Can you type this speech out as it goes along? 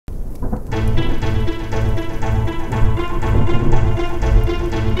Hey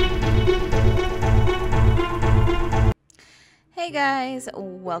guys,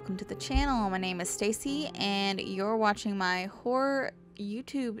 welcome to the channel. My name is Stacy and you're watching my horror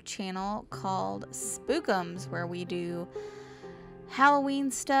YouTube channel called Spookums, where we do Halloween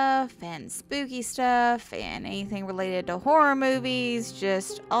stuff and spooky stuff and anything related to horror movies,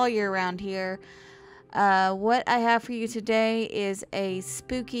 just all year round here. What I have for you today is a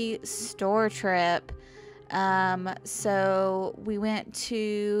spooky store trip. So we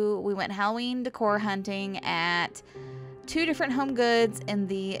went Halloween decor hunting at two different Homegoods in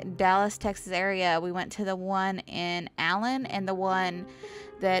the Dallas, Texas area. We went to the one in Allen and the one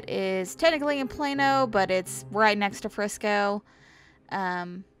that is technically in Plano, but it's right next to Frisco.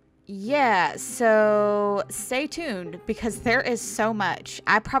 Yeah, so stay tuned because there is so much.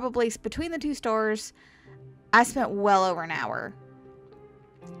 Between the two stores, I spent well over an hour.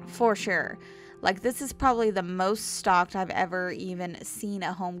 For sure. Like, this is probably the most stocked I've ever even seen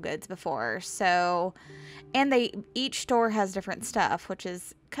a Homegoods before. So, and each store has different stuff, which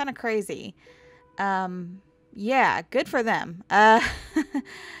is kind of crazy. Yeah, good for them.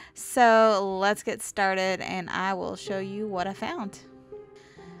 So let's get started and I will show you what I found.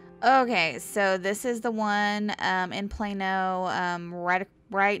 Okay, so this is the one in Plano,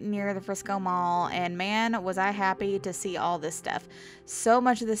 right near the Frisco Mall, and man, was I happy to see all this stuff. So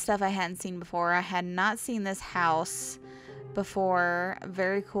much of this stuff I hadn't seen before. I had not seen this house before.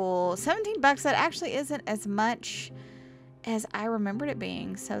 Very cool. 17 bucks. That actually isn't as much as I remembered it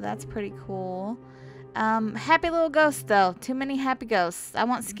being, so that's pretty cool. Happy little ghosts though. Too many happy ghosts. I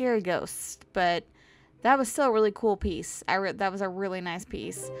want scary ghosts, but that was still a really cool piece. That was a really nice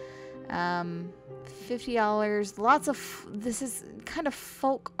piece. $50. Lots of, this is kind of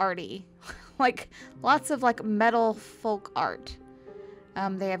folk arty. Like lots of like metal folk art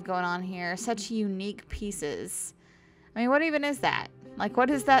they have going on here. Such unique pieces. I mean, what even is that? Like,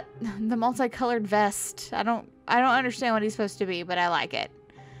 what is that? The multicolored vest. I don't understand what he's supposed to be, but I like it.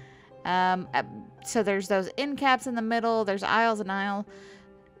 So there's those end caps in the middle. There's aisles and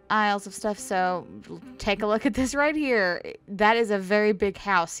aisles of stuff. So take a look at this right here. That is a very big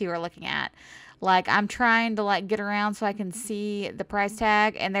house you are looking at. Like, I'm trying to like get around so I can see the price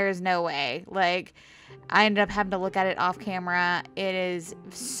tag, and there is no way. Like, I ended up having to look at it off camera. It is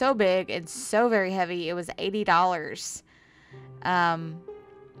so big and so very heavy. It was $80.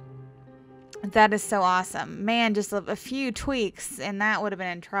 That is so awesome. Man, just a few tweaks and that would have been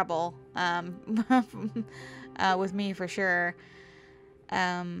in trouble with me for sure.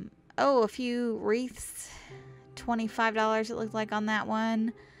 Oh, a few wreaths. $25 it looked like on that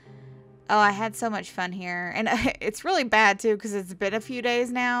one. Oh, I had so much fun here. And it's really bad too because it's been a few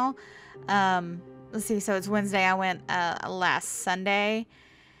days now. Let's see, so it's Wednesday. I went last Sunday.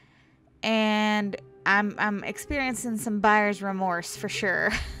 And I'm experiencing some buyer's remorse for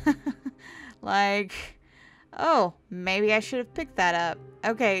sure. Like, oh, maybe I should have picked that up.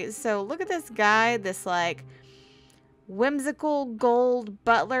 Okay, so look at this guy, this like whimsical gold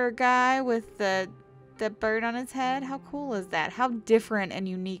butler guy with the bird on his head. How cool is that? How different and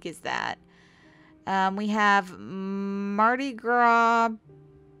unique is that? We have Mardi Gras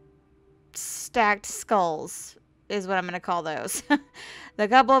stacked skulls is what I'm going to call those. The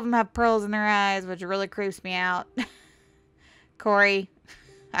couple of them have pearls in their eyes, which really creeps me out. Corey,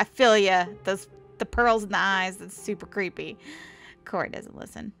 I feel ya. The pearls in the eyes, that's super creepy. Corey doesn't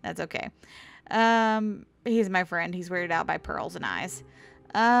listen. That's okay. He's my friend. He's weirded out by pearls and eyes.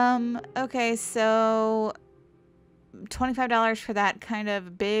 Okay, so $25 for that kind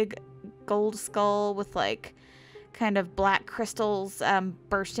of big gold skull with like kind of black crystals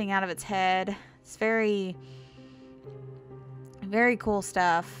bursting out of its head. It's very cool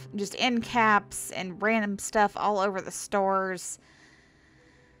stuff. Just end caps and random stuff all over the stores.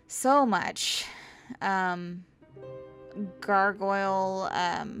 So much. Gargoyle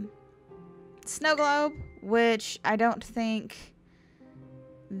snow globe, which I don't think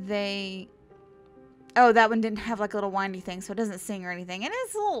they... Oh, that one didn't have like a little windy thing, so it doesn't sing or anything. And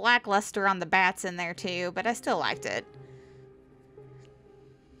it's a little lackluster on the bats in there too, but I still liked it.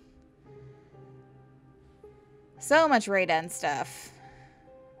 So much Ray Dunn stuff.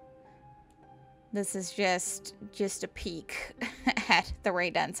 This is just a peek at the Ray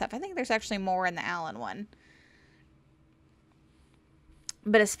Dunn stuff. I think there's actually more in the Allen one.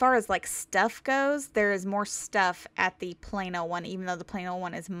 But as far as like stuff goes, there is more stuff at the Plano one, even though the Plano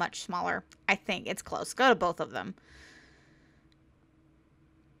one is much smaller. I think it's close. Go to both of them.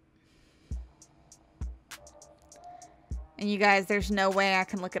 And you guys, there's no way I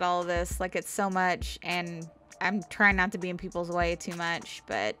can look at all of this. Like, it's so much, and I'm trying not to be in people's way too much,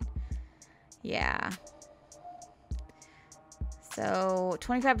 but Yeah. So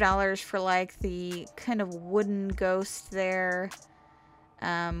 $25 for like the kind of wooden ghost there.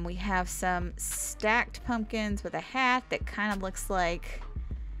 We have some stacked pumpkins with a hat that kind of looks like...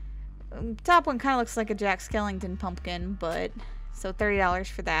 top one kind of looks like a Jack Skellington pumpkin, but... so $30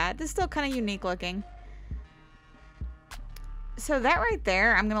 for that. This is still kind of unique looking. So that right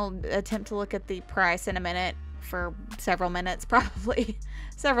there, I'm going to attempt to look at the price in a minute. For several minutes, probably.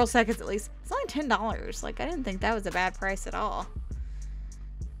 Several seconds at least. It's only $10. Like, I didn't think that was a bad price at all.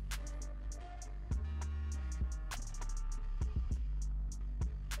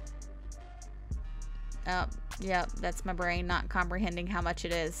 Oh, yep, that's my brain not comprehending how much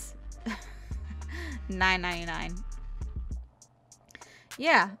it is. $9.99.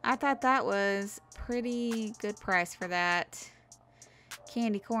 Yeah, I thought that was pretty good price for that.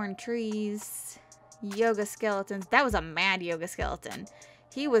 Candy corn trees. Yoga skeletons. That was a mad yoga skeleton.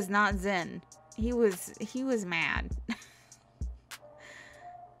 He was not zen. He was mad.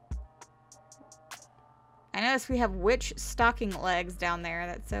 I noticed we have witch stocking legs down there.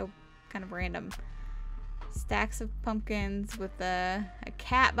 That's so kind of random. Stacks of pumpkins with a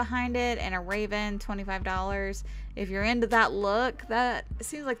cat behind it and a raven, $25. If you're into that look, that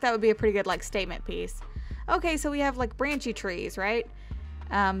seems like that would be a pretty good like statement piece. Okay, so we have like branchy trees, right?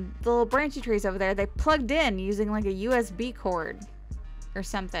 The little branchy trees over there, they plugged in using like a USB cord or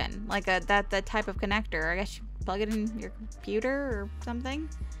something. Like that type of connector. I guess you plug it in your computer or something.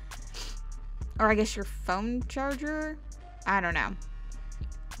 Or I guess your phone charger. I don't know.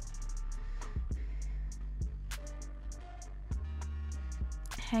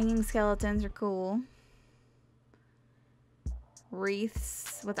 Hanging skeletons are cool.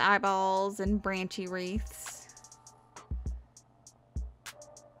 Wreaths with eyeballs and branchy wreaths.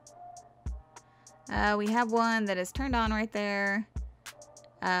 We have one that is turned on right there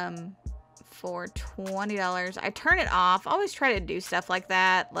for $20. I turn it off. I always try to do stuff like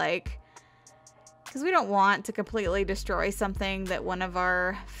that, like, because we don't want to completely destroy something that one of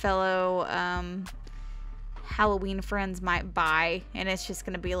our fellow Halloween friends might buy, and it's just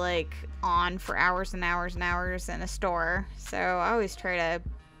going to be, like, on for hours and hours and hours in a store. So I always try to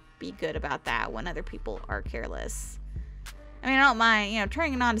be good about that when other people are careless. I mean, I don't mind, you know,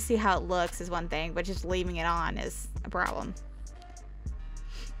 turning it on to see how it looks is one thing, but just leaving it on is a problem.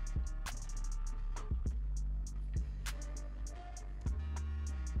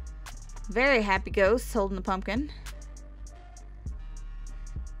 Very happy ghost holding the pumpkin.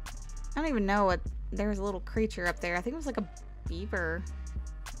 I don't even know what... There's a little creature up there. I think it was like a beaver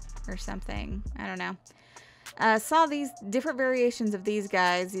or something. I don't know. Saw these different variations of these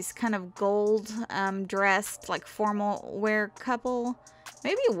guys. These kind of gold dressed, like formal wear couple.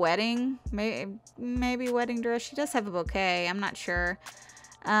 Maybe a wedding. Maybe a wedding dress. She does have a bouquet. I'm not sure.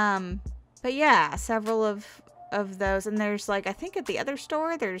 But yeah, several of those. And there's like, I think at the other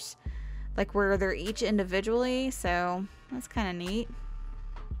store, there's like where they're each individually. So that's kind of neat.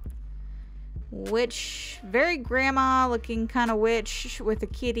 Witch, very grandma looking kind of witch with a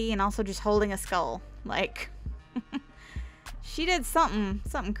kitty and also just holding a skull. Like, she did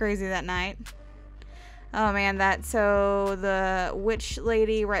something crazy that night. Oh man, so the witch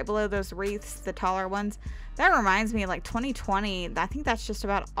lady right below those wreaths, the taller ones, that reminds me of like 2020. I think that's just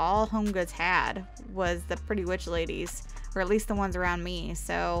about all Homegoods had was the pretty witch ladies, or at least the ones around me.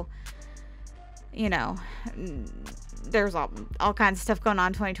 So, you know, there's all kinds of stuff going on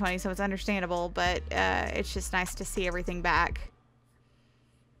in 2020, so it's understandable, but it's just nice to see everything back.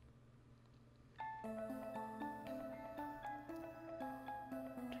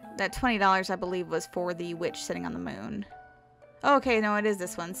 That $20, I believe, was for the witch sitting on the moon. Oh, okay, no, it is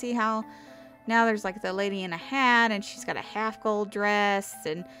this one. See how now there's like the lady in a hat, and she's got a half gold dress,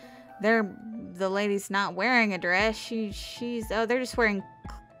 and the lady's not wearing a dress. She's oh, they're just wearing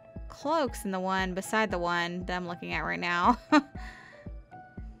cloaks in the one beside the one that I'm looking at right now.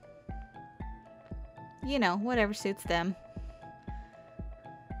 You know, whatever suits them.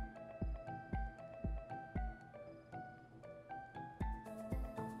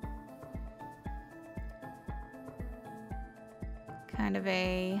 Kind of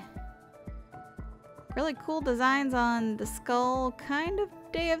a really cool designs on the skull, kind of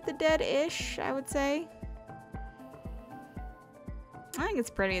Day of the Dead-ish, I would say. I think it's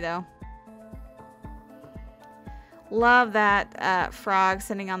pretty though. Love that frog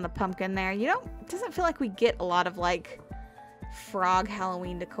sitting on the pumpkin there. You know, it doesn't feel like we get a lot of like frog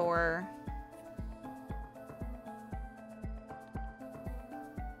Halloween decor.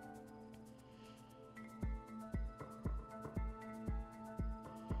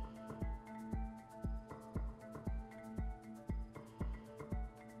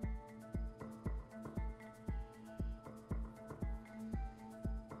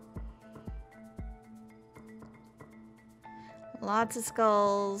 Lots of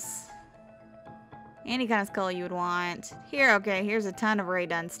skulls. Any kind of skull you would want. Here, okay, here's a ton of Ray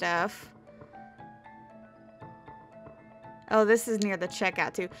Dunn stuff. Oh, this is near the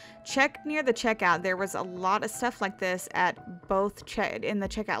checkout too. Check near the checkout. There was a lot of stuff like this at both in the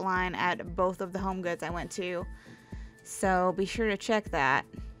checkout line at both of the Homegoods I went to. So be sure to check that.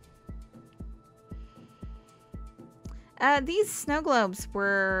 These snow globes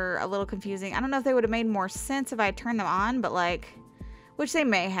were a little confusing. I don't know if they would have made more sense if I turned them on, but like, which they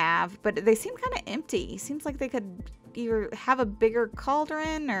may have, but they seem kind of empty. Seems like they could either have a bigger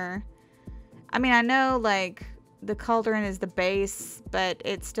cauldron or, I mean, I know like the cauldron is the base, but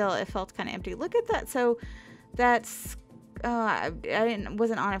it felt kind of empty. Look at that. So that's, I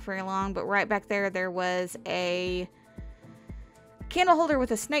wasn't on it for very long, but right back there was a candle holder with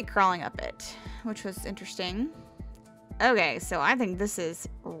a snake crawling up it, which was interesting. Okay, so I think this is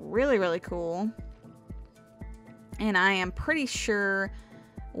really, really cool. And I am pretty sure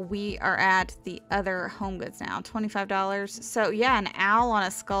we are at the other Homegoods now. $25. So yeah, an owl on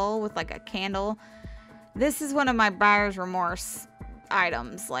a skull with like a candle. This is one of my buyer's remorse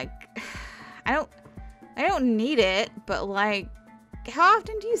items. Like, I don't need it, but like, how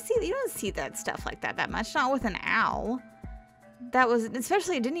often do you see that? You don't see that stuff like that much. Not with an owl. That was,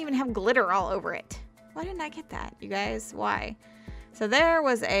 especially, it didn't even have glitter all over it. Why didn't I get that, you guys? Why? So there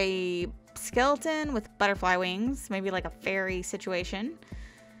was a skeleton with butterfly wings, maybe like a fairy situation.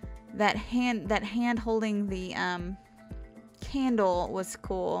 That hand holding the candle was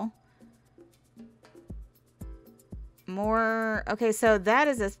cool. More, okay, so that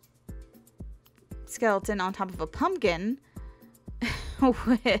is a skeleton on top of a pumpkin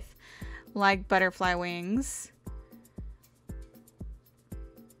with like butterfly wings.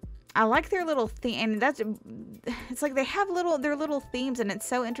 I like their little theme, and it's like they have their little themes, and it's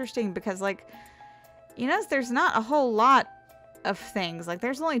so interesting because, like, you notice there's not a whole lot of things. Like,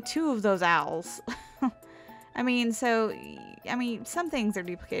 there's only 2 of those owls. I mean, some things are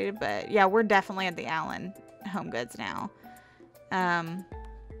duplicated, but yeah, we're definitely at the Allen Homegoods now. I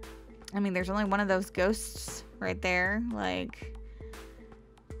mean, there's only one of those ghosts right there, like,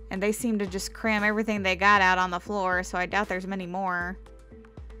 and they seem to just cram everything they got out on the floor, so I doubt there's many more.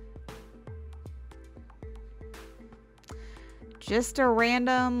 Just a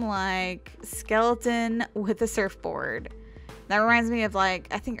random, like, skeleton with a surfboard. That reminds me of, like,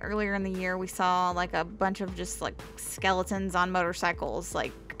 I think earlier in the year we saw, like, a bunch of just, like, skeletons on motorcycles.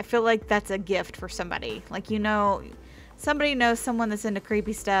 Like, I feel like that's a gift for somebody. Like, you know, somebody knows someone that's into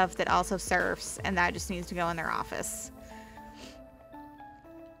creepy stuff that also surfs, and that just needs to go in their office.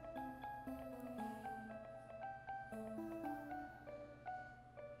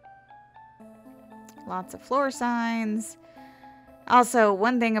 Lots of floor signs. Also,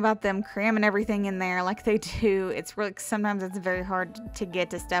 one thing about them cramming everything in there like they do, it's really, sometimes it's very hard to get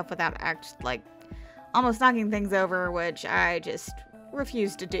to stuff without almost knocking things over, which I just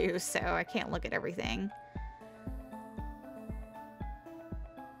refuse to do, so I can't look at everything.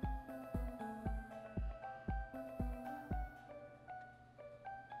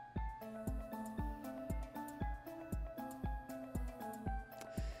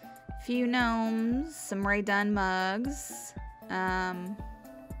 Few gnomes, some Ray Dunn mugs.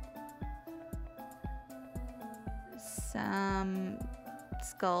 Some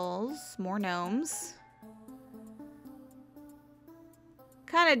skulls, more gnomes.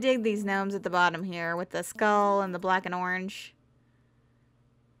 Kind of dig these gnomes at the bottom here with the skull and the black and orange.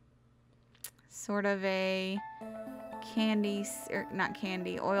 Sort of a candy, or not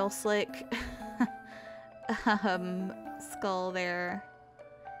candy, oil slick skull there.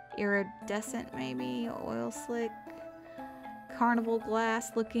 Iridescent maybe, oil slick. Carnival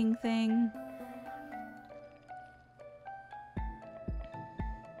glass looking thing.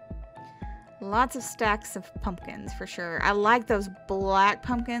 Lots of stacks of pumpkins for sure. I like those black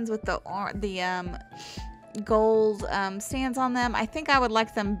pumpkins with the gold stands on them. I think I would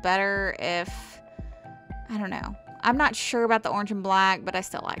like them better if, I don't know. I'm not sure about the orange and black, but I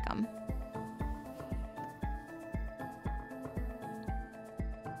still like them.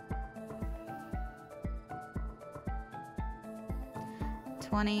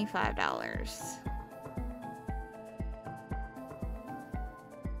 $25.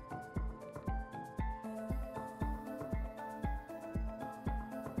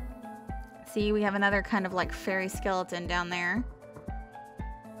 See, we have another kind of like fairy skeleton down there.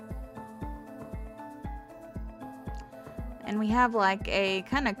 And we have like a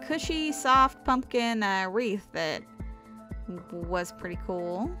kind of cushy, soft pumpkin wreath that was pretty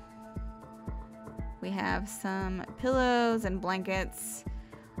cool. We have some pillows and blankets.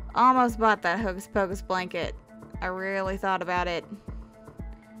 Almost bought that Hocus Pocus blanket I really thought about it.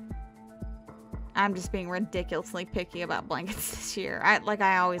 I'm just being ridiculously picky about blankets this year. Like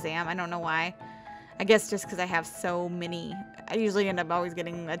I always am. I don't know why. I guess just because I have so many. I usually end up always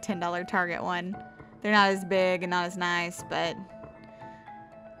getting a $10 Target one. They're not as big and not as nice, but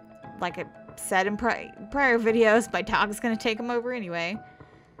like I said in prior videos, my dog's going to take them over anyway.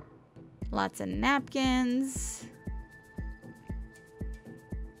 Lots of napkins.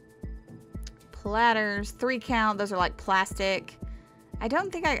 Platters. 3 count. Those are like plastic. I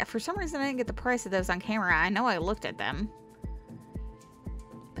don't think for some reason I didn't get the price of those on camera. I know I looked at them,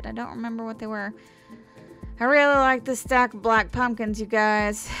 but I don't remember what they were. I really like this stack of black pumpkins, you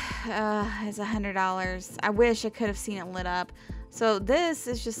guys. It's $100. I wish I could have seen it lit up. So this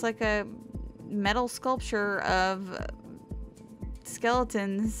is just like a metal sculpture of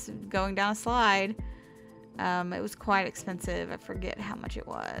skeletons going down a slide. It was quite expensive. I forget how much it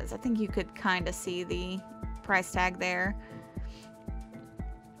was. I think you could kind of see the price tag there.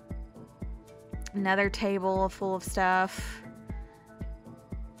 Another table full of stuff.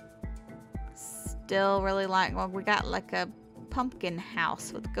 Still really like, well, we got like a pumpkin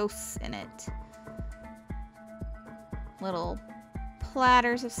house with ghosts in it. Little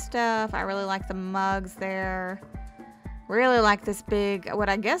platters of stuff. I really like the mugs there. Really like this big, what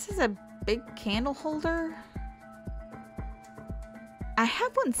I guess is a big candle holder. I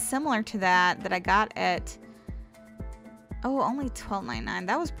have one similar to that I got at, oh, only $12.99.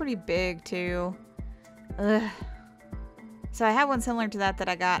 That was pretty big too. Ugh. So I have one similar to that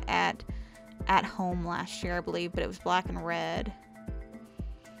I got at home last year, I believe, but it was black and red.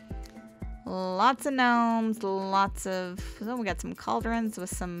 Lots of gnomes, lots of, oh, we got some cauldrons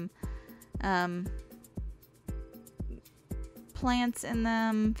with some plants in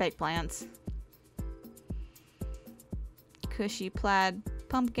them, fake plants. Cushy plaid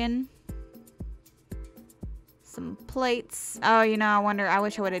pumpkin. Some plates. Oh, you know, I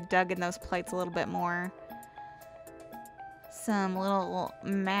wish I would have dug in those plates a little bit more. Some little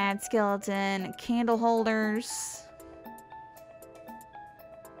mad skeleton candle holders.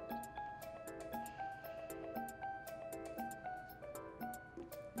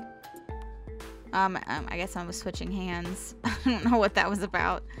 I guess I was switching hands. I don't know what that was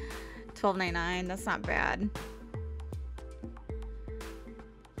about. $12.99. That's not bad.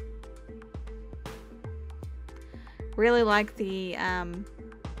 Really like the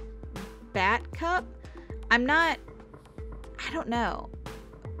bat cup. I don't know.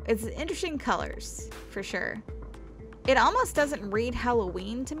 It's interesting colors for sure. It almost doesn't read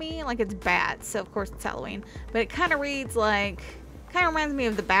Halloween to me. Like it's bats, so of course it's Halloween. But it kind of reads like, kind of reminds me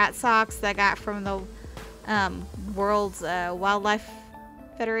of the bat socks that I got from the World's Wildlife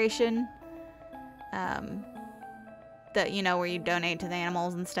Federation. That, you know, where you donate to the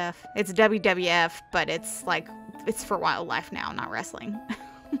animals and stuff. It's WWF, but it's like, it's for wildlife now, not wrestling.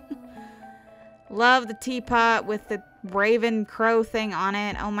 Love the teapot with the raven crow thing on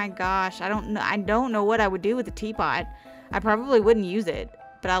it. Oh my gosh, I don't know what I would do with the teapot. I probably wouldn't use it,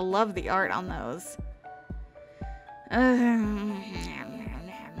 but I love the art on those.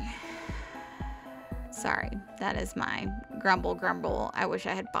 Sorry, that is my grumble. I wish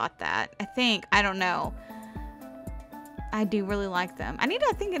I had bought that. I don't know. I do really like them. I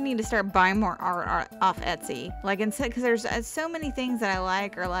think I need to start buying more art off Etsy. Like, instead, because there's so many things that I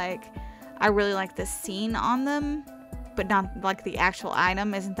like, or like, I really like the scene on them, but not like the actual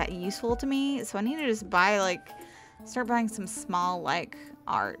item isn't that useful to me. So I need to just start buying some small like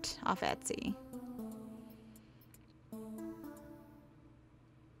art off Etsy.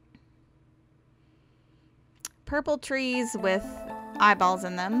 Purple trees with eyeballs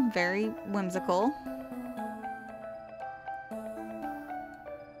in them, very whimsical.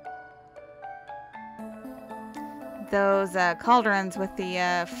 Those cauldrons with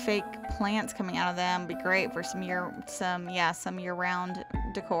the fake plants coming out of them would be great for some year-round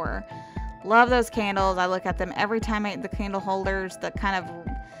decor. Love those candles. I look at them every time I eat the candle holders, the kind of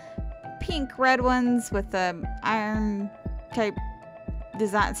pink red ones with the iron type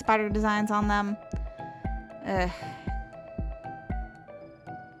design, spider designs on them.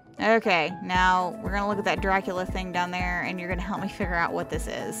 Okay, now we're gonna look at that Dracula thing down there, and you're gonna help me figure out what this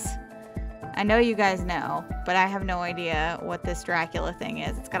is. I know you guys know, but I have no idea what this Dracula thing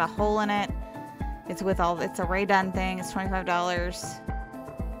is. It's got a hole in it. It's a Ray Dunn thing. It's $25.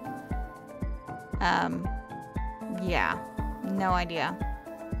 Yeah, no idea.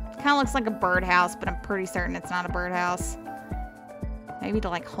 Kind of looks like a birdhouse, but I'm pretty certain it's not a birdhouse. Maybe to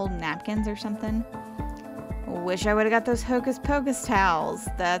like hold napkins or something. Wish I would have got those Hocus Pocus towels.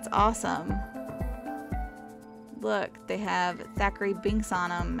 That's awesome. Look, they have Thackeray Binks on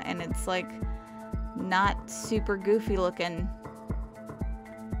them, and it's like not super goofy looking.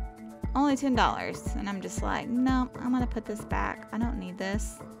 Only $10. And I'm just like, no, I'm gonna put this back. I don't need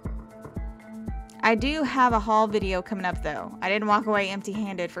this. I do have a haul video coming up though. I didn't walk away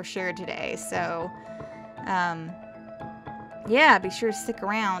empty-handed for sure today. So, yeah, be sure to stick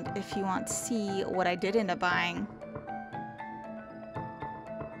around if you want to see what I did end up buying.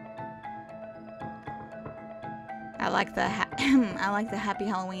 I like the I like the Happy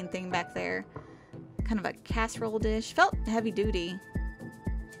Halloween thing back there. Kind of a casserole dish. Felt heavy duty.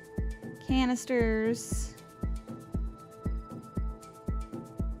 Canisters.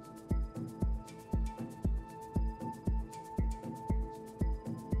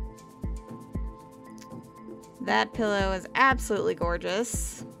 That pillow is absolutely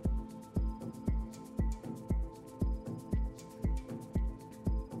gorgeous.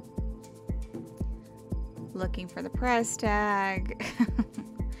 Looking for the price tag.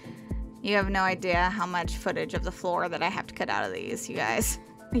 You have no idea how much footage of the floor that I have to cut out of these, you guys.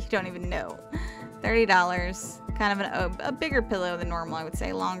 You don't even know. $30. Kind of a bigger pillow than normal, I would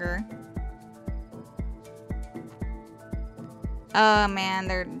say. Longer. Oh man,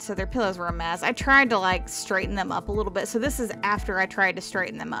 their pillows were a mess. I tried to like straighten them up a little bit. So this is after I tried to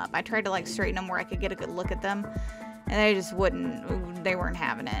straighten them up. I tried to like straighten them where I could get a good look at them, and they just wouldn't. They weren't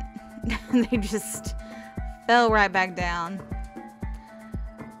having it. They just fell right back down.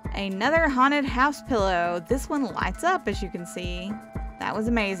 Another haunted house pillow. This one lights up, as you can see. That was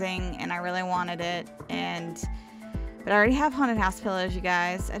amazing, and I really wanted it. But I already have haunted house pillows, you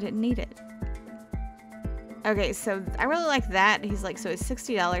guys. I didn't need it. Okay, so I really like that. He's like, so it's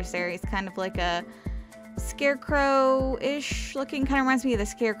 $60 there. He's kind of like a scarecrow-ish looking. Kind of reminds me of the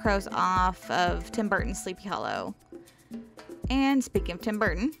scarecrows off of Tim Burton's Sleepy Hollow. And speaking of Tim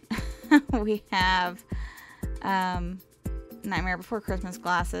Burton, we have Nightmare Before Christmas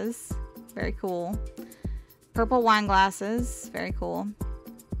glasses. Very cool. Purple wine glasses. Very cool.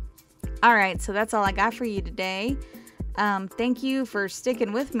 Alright, so that's all I got for you today. Thank you for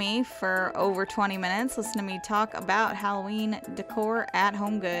sticking with me for over 20 minutes. Listen to me talk about Halloween decor at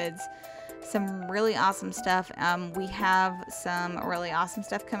Homegoods. Some really awesome stuff. We have some really awesome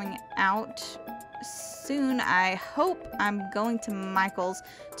stuff coming out soon. I hope I'm going to Michael's,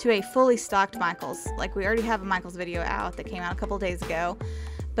 to a fully stocked Michael's. Like, we already have a Michael's video out that came out a couple days ago,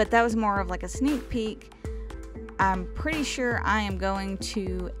 but that was more of like a sneak peek. I'm pretty sure I am going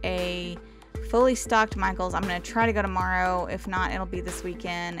to a fully stocked Michael's. I'm going to try to go tomorrow. If not, it'll be this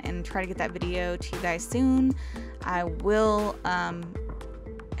weekend, and try to get that video to you guys soon. I will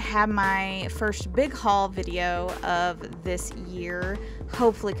have my first big haul video of this year,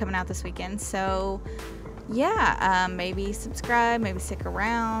 hopefully coming out this weekend. So yeah, maybe subscribe, maybe stick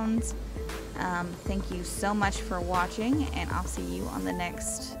around. Thank you so much for watching, and I'll see you on the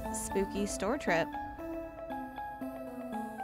next spooky store trip.